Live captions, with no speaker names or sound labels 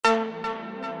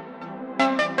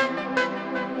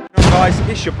guys,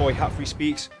 it's your boy Hat Free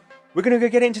Speaks. We're gonna go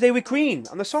get in today with Queen,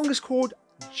 and the song is called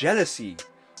Jealousy.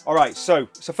 Alright, so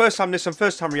it's a first time listen,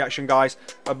 first time reaction, guys.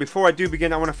 Before I do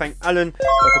begin, I want to thank Alan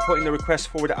for putting the request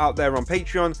forward out there on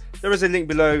Patreon. There is a link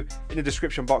below in the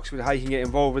description box with how you can get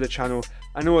involved with the channel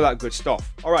and all that good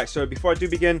stuff. Alright, so before I do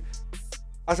begin,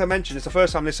 as I mentioned, it's a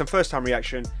first time listen, first time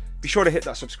reaction. Be sure to hit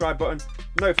that subscribe button,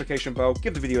 notification bell,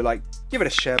 give the video a like, give it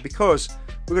a share, because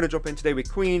we're going to jump in today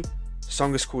with Queen. The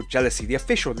song is called Jealousy, the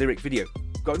official lyric video.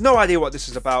 Got no idea what this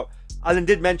is about. Alan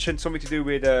did mention something to do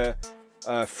with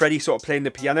Freddie sort of playing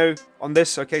the piano on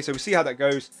this. Okay, so we'll see how that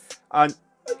goes. And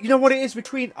you know what it is with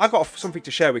Queen? I got something to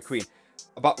share with Queen,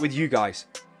 with you guys.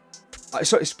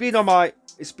 So it's been on my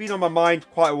mind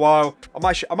quite a while. I'm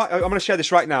going to share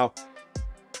this right now.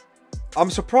 I'm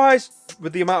surprised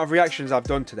with the amount of reactions I've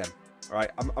done to them. All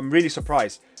right, I'm really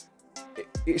surprised.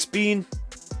 It's been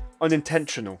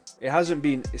unintentional.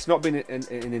 It's not been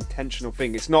an intentional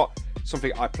thing. It's not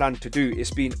something I planned to do.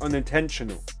 It's been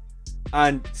unintentional.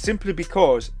 And simply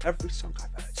because every song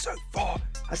I've heard so far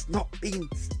has not been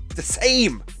the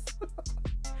same.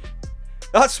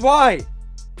 That's why.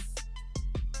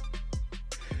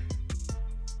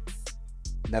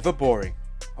 Never boring.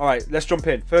 All right, let's jump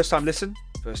in. First time listen,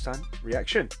 first time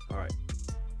reaction. All right.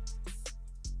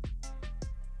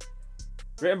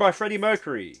 Written by Freddie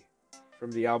Mercury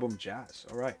from the album Jazz.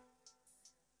 All right.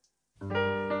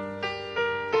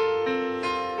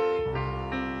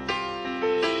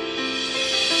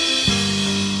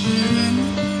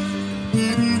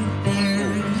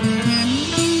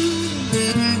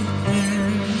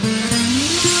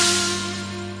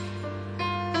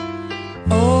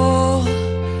 Oh,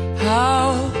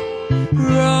 how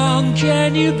wrong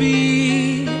can you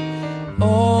be?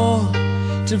 Oh,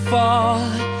 to fall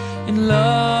in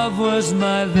love was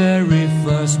my very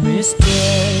first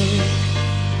mistake.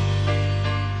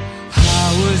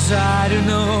 How was I to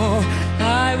know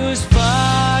I was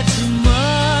far too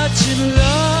much in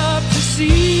love to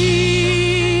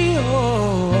see?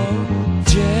 Oh,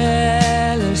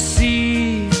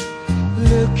 jealousy,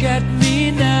 look at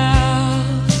me now.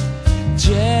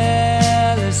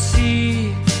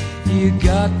 Jealousy, you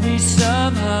got me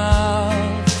somehow.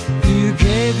 You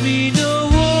gave me no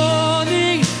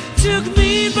warning, took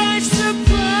me by surprise.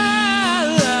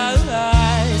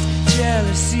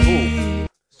 Jealousy. Ooh,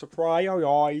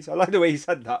 surprise. I like the way he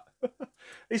said that.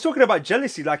 He's talking about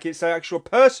jealousy like it's an actual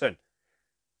person.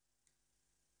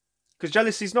 Because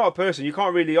jealousy is not a person. You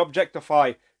can't really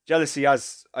objectify jealousy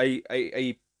as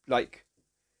a like,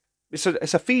 it's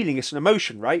a feeling, it's an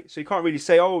emotion, right? So you can't really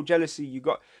say, oh, jealousy, you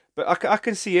got, but I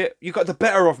can see it, you got the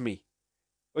better of me.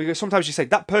 Or sometimes you say,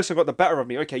 that person got the better of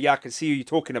me. Okay, yeah, I can see who you're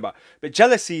talking about. But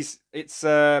jealousy, it's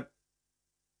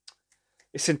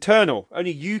internal.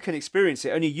 Only you can experience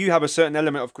it. Only you have a certain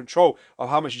element of control of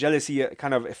how much jealousy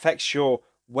kind of affects your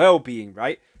well-being,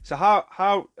 right? So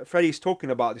how Freddie's talking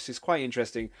about this is quite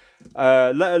interesting.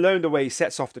 Let alone the way he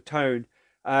sets off the tone.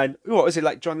 And what is it,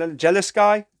 like John Lennon, jealous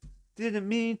guy? Didn't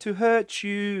mean to hurt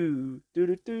you.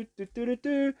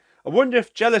 I wonder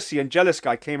if jealousy and jealous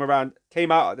guy came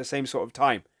out at the same sort of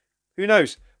time. Who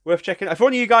knows? Worth checking. If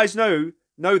one of you guys know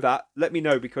that, let me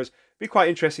know, because it'd be quite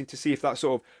interesting to see if that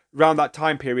sort of around that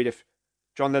time period, if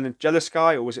John Lennon jealous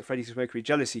guy, or was it Freddie Mercury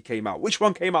jealousy came out? Which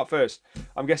one came out first?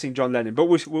 I'm guessing John Lennon, but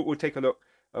we'll take a look.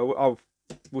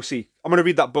 We'll see. I'm gonna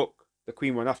read that book, the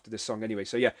Queen one, after this song anyway.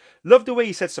 So yeah, love the way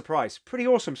he said surprise. Pretty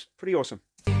awesome. Pretty awesome.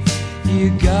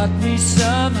 You got me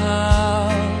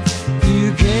somehow.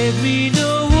 You gave me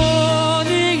no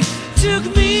warning, took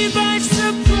me by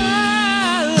surprise.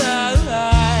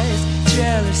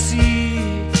 Jealousy,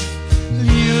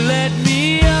 you let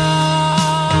me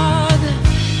on.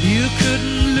 You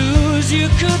couldn't lose, you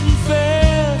couldn't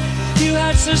fail. You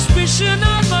had suspicion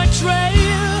on my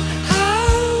trail.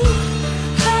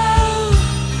 How,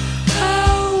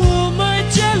 oh my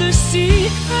jealousy,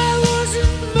 I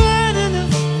wasn't man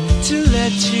enough to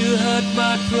let you hurt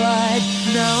my pride.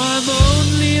 Now I'm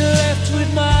only left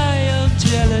with my own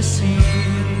jealousy.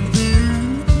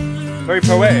 Very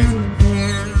poetic.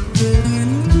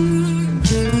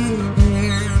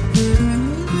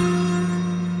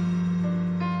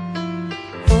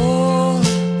 Oh,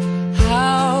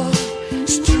 how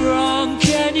strong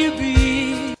can you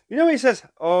be? You know when he says,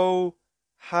 oh,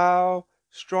 how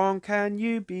strong can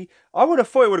you be? I would have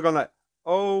thought it would have gone like,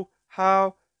 oh,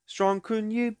 how strong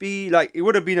can you be? Like, it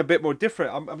would have been a bit more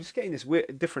different. I'm just getting this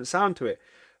weird, different sound to it.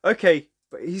 Okay,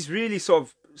 but he's really sort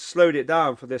of slowed it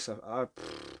down for this.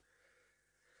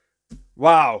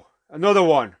 Wow, another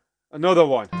one.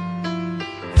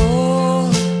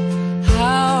 Oh,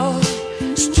 how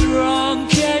strong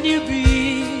can you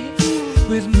be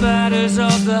with matters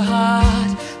of the heart?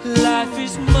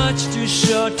 is much too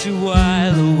short to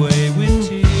while away with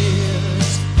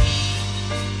tears.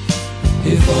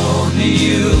 If only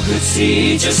you could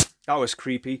see just... That was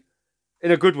creepy.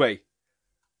 In a good way.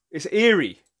 It's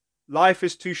eerie. Life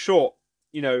is too short,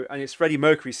 you know, and it's Freddie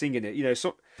Mercury singing it. You know,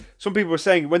 some people were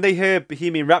saying when they hear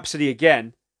Bohemian Rhapsody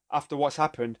again, after what's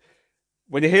happened,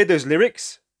 when they hear those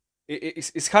lyrics,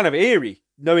 it's kind of eerie,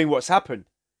 knowing what's happened.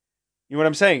 You know what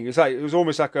I'm saying? It's like, it was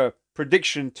almost like a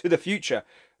prediction to the future.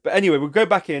 But anyway, we'll go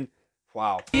back in.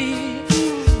 Wow.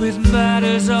 With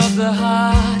matters of the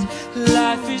heart,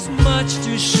 life is much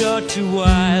too short to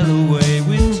while away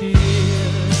with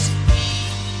tears.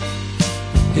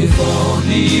 If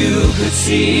only you could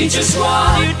see just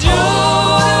what you do.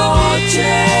 Oh,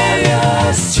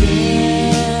 jealousy,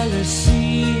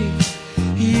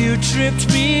 you tripped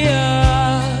me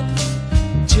up.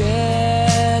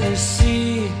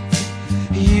 Jealousy,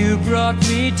 you brought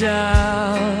me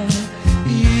down.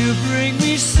 You bring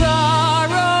me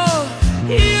sorrow,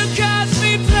 you cause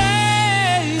me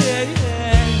pain.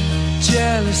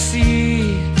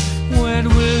 Jealousy, when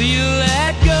will you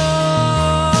let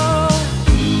go?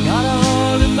 Got a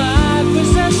hold of my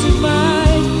possessive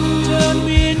mind, turn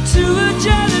me into a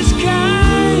jealous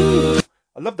kind.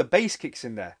 I love the bass kicks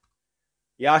in there.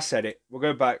 Yeah, I said it. We'll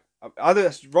go back. Either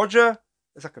that's Roger,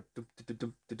 it's like a dum, dum,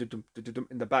 dum, dum, dum, dum, dum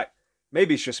in the back.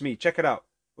 Maybe it's just me. Check it out.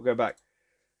 We'll go back.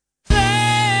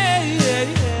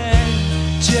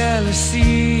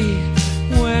 Jealousy,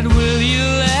 when will you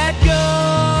let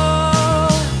go?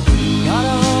 Got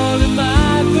a hold of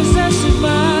my possessive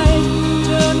mind,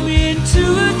 turn me into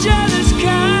a jealous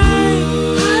kind.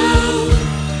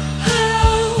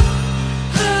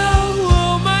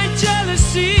 Oh, my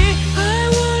jealousy, I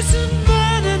wasn't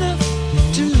man enough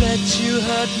to let you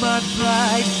hurt my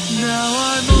pride. Now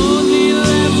I'm only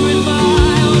left with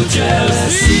my own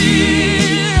jealousy.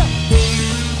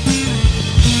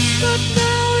 But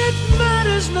now it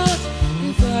matters not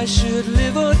if I should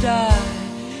live or die,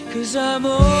 'cause I'm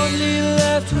only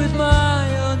left with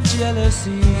my own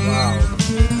jealousy. Wow.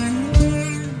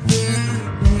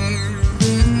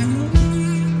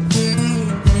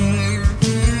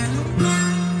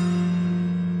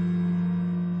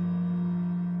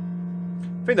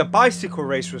 I think the bicycle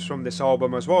race was from this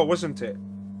album as well, wasn't it?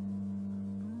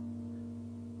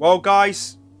 Well,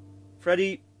 guys,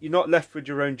 Freddie, you're not left with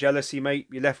your own jealousy, mate.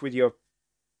 You're left with your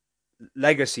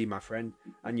legacy, my friend.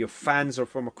 And your fans are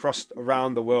from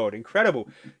around the world. Incredible.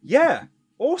 Yeah,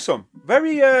 awesome.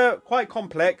 Very, quite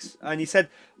complex. And he said,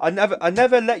 I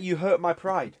never let you hurt my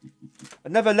pride. I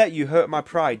never let you hurt my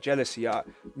pride, jealousy.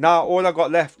 Now all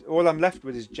I'm left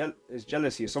with is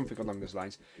jealousy or something along those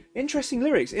lines. Interesting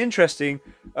lyrics. Interesting.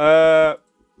 Don't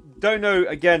know,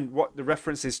 again, what the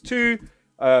reference is to.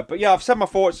 But yeah, I've said my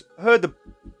thoughts. Heard the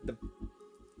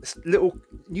little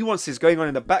nuances going on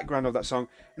in the background of that song.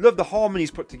 Love the harmonies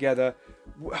put together.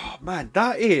 Oh, man,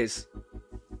 that is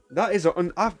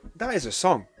a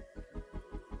song.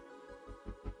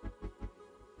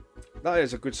 That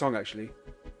is a good song, actually.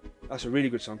 That's a really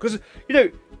good song. Because, you know,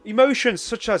 emotions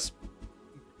such as,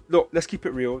 look, let's keep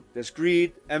it real. There's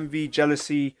greed, envy,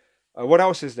 jealousy. What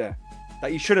else is there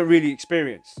that you shouldn't really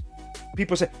experience?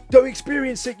 People say, don't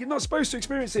experience it. You're not supposed to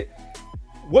experience it.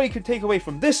 What you can take away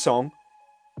from this song,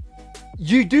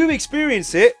 you do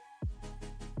experience it.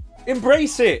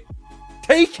 Embrace it.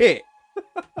 Take it.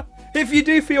 If you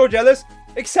do feel jealous,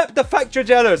 accept the fact you're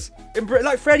jealous.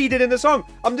 Like Freddie did in the song.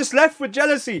 I'm just left with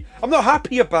jealousy. I'm not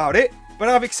happy about it, but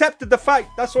I've accepted the fact.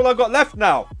 That's all I've got left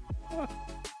now.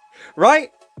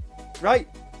 Right? Right?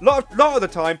 Lot of the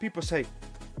time, people say,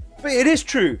 but it is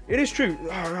true. It is true.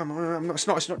 Oh, it's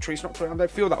not true. It's not true. I don't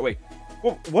feel that way.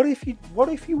 Well, what if you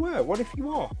were? What if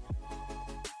you are?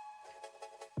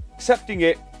 Accepting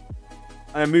it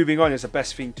and moving on is the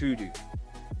best thing to do.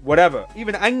 Whatever.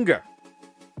 Even anger.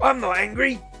 I'm not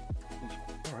angry.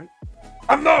 All right.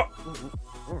 I'm not.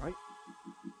 All right.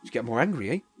 Just get more angry,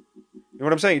 eh? You know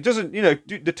what I'm saying? It doesn't, you know,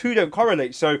 the two don't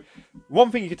correlate. So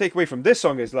one thing you can take away from this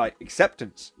song is like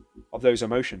acceptance of those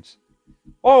emotions.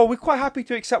 Oh, we're quite happy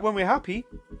to accept when we're happy.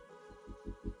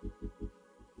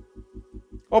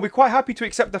 Oh, we're quite happy to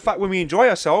accept the fact when we enjoy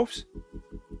ourselves.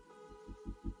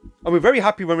 And we're very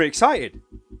happy when we're excited.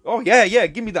 Oh, yeah,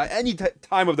 give me that any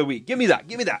time of the week. Give me that.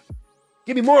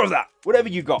 Give me more of that. Whatever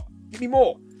you got. Give me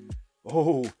more.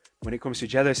 Oh, when it comes to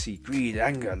jealousy, greed,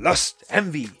 anger, lust,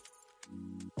 envy.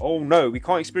 Oh, no, we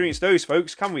can't experience those,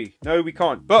 folks, can we? No, we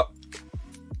can't. But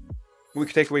what we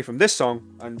can take away from this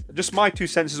song, and just my 2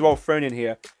 cents as well thrown in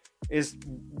here, is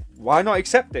why not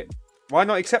accept it? Why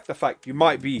not accept the fact you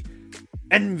might be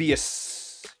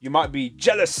envious? You might be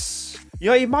jealous. You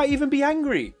know, you might even be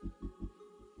angry.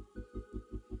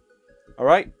 All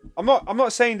right. I'm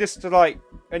not saying this to like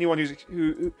anyone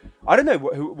who I don't know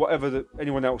whatever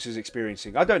anyone else is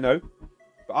experiencing. I don't know.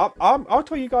 But I'll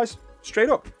tell you guys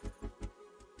straight up.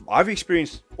 I've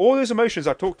experienced all those emotions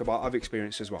I talked about. I've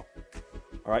experienced as well.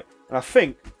 All right. And I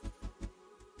think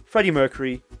Freddie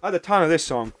Mercury at the time of this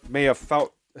song may have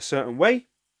felt a certain way.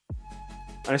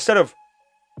 And instead of,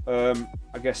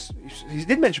 I guess, he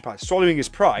did mention pride. Swallowing his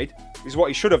pride is what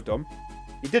he should have done.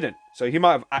 He didn't. So he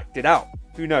might have acted out.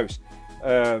 Who knows?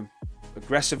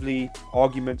 Aggressively,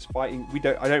 arguments, fighting.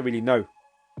 I don't really know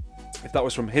if that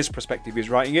was from his perspective, he's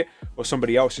writing it, or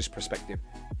somebody else's perspective.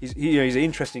 He's an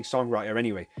interesting songwriter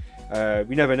anyway.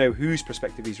 We never know whose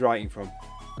perspective he's writing from,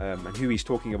 and who he's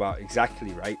talking about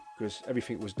exactly, right? Because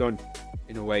everything was done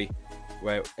in a way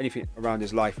where anything around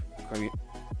his life,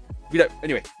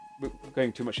 anyway, we're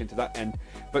going too much into that end.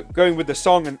 But going with the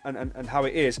song and how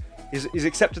it is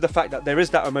accepted the fact that there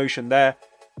is that emotion there,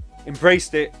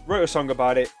 embraced it, wrote a song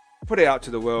about it, put it out to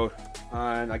the world,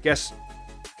 and I guess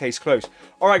case closed.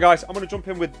 All right, guys, I'm going to jump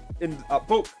in that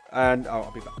book, and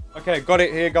I'll be back. Okay, got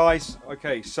it here, guys.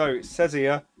 Okay, so it says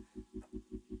here,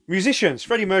 musicians: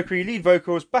 Freddie Mercury, lead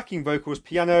vocals, backing vocals,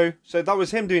 piano. So that was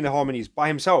him doing the harmonies by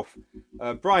himself.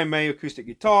 Brian May, acoustic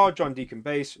guitar, John Deacon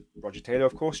bass, Roger Taylor,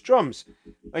 of course, drums.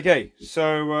 Okay,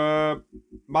 so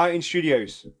Mountain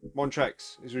Studios,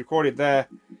 Montrex, is recorded there.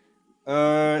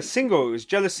 Single was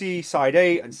Jealousy, side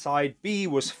A, and side B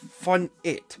was Fun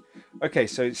It. Okay,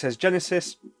 so it says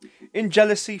Genesis. In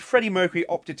Jealousy, Freddie Mercury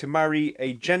opted to marry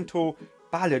a gentle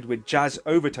ballad with jazz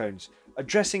overtones,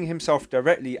 addressing himself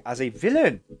directly as a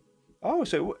villain. Oh,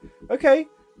 so, okay.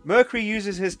 Mercury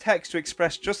uses his text to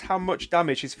express just how much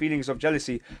damage his feelings of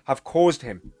jealousy have caused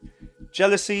him.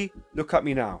 Jealousy, look at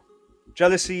me now.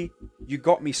 Jealousy, you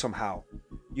got me somehow.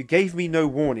 You gave me no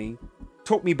warning,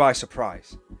 took me by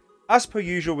surprise. As per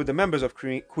usual with the members of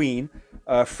Queen,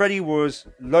 Freddie was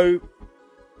loath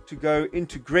to go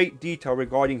into great detail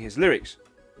regarding his lyrics.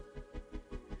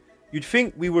 You'd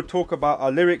think we would talk about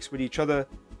our lyrics with each other,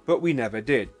 but we never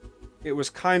did. It was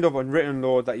kind of unwritten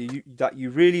law that you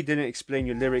really didn't explain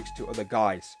your lyrics to other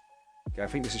guys. Okay, I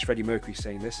think this is Freddie Mercury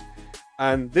saying this.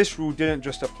 And this rule didn't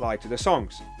just apply to the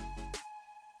songs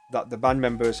that the band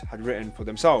members had written for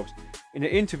themselves. In an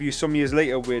interview some years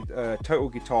later with Total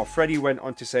Guitar, Freddie went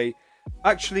on to say,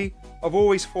 "Actually, I've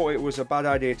always thought it was a bad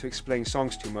idea to explain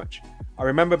songs too much. I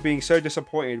remember being so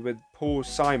disappointed with Paul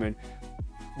Simon.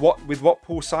 What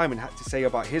Paul Simon had to say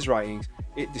about his writings,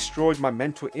 it destroyed my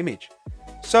mental image.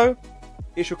 So,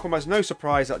 it should come as no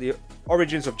surprise that the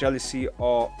origins of Jealousy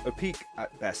are opaque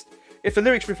at best. If the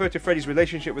lyrics refer to Freddie's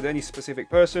relationship with any specific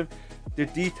person, the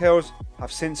details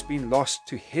have since been lost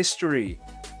to history."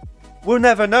 We'll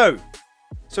never know.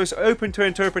 So it's open to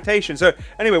interpretation. So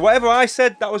anyway, whatever I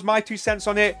said, that was my 2 cents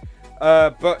on it.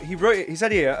 But he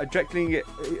said here,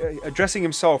 addressing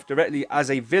himself directly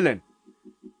as a villain.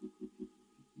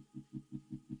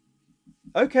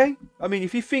 Okay, I mean,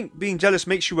 if you think being jealous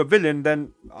makes you a villain,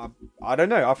 then I don't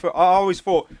know. I always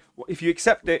thought if you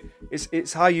accept it,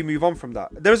 it's how you move on from that.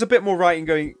 There's a bit more writing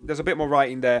going. There's a bit more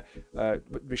writing there,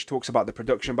 which talks about the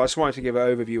production. But I just wanted to give an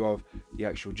overview of the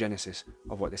actual genesis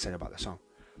of what they said about the song.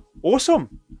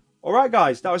 Awesome. All right,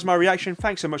 guys, that was my reaction.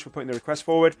 Thanks so much for putting the request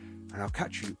forward, and I'll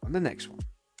catch you on the next one.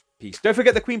 Peace. Don't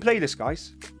forget the Queen playlist,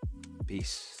 guys.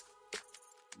 Peace.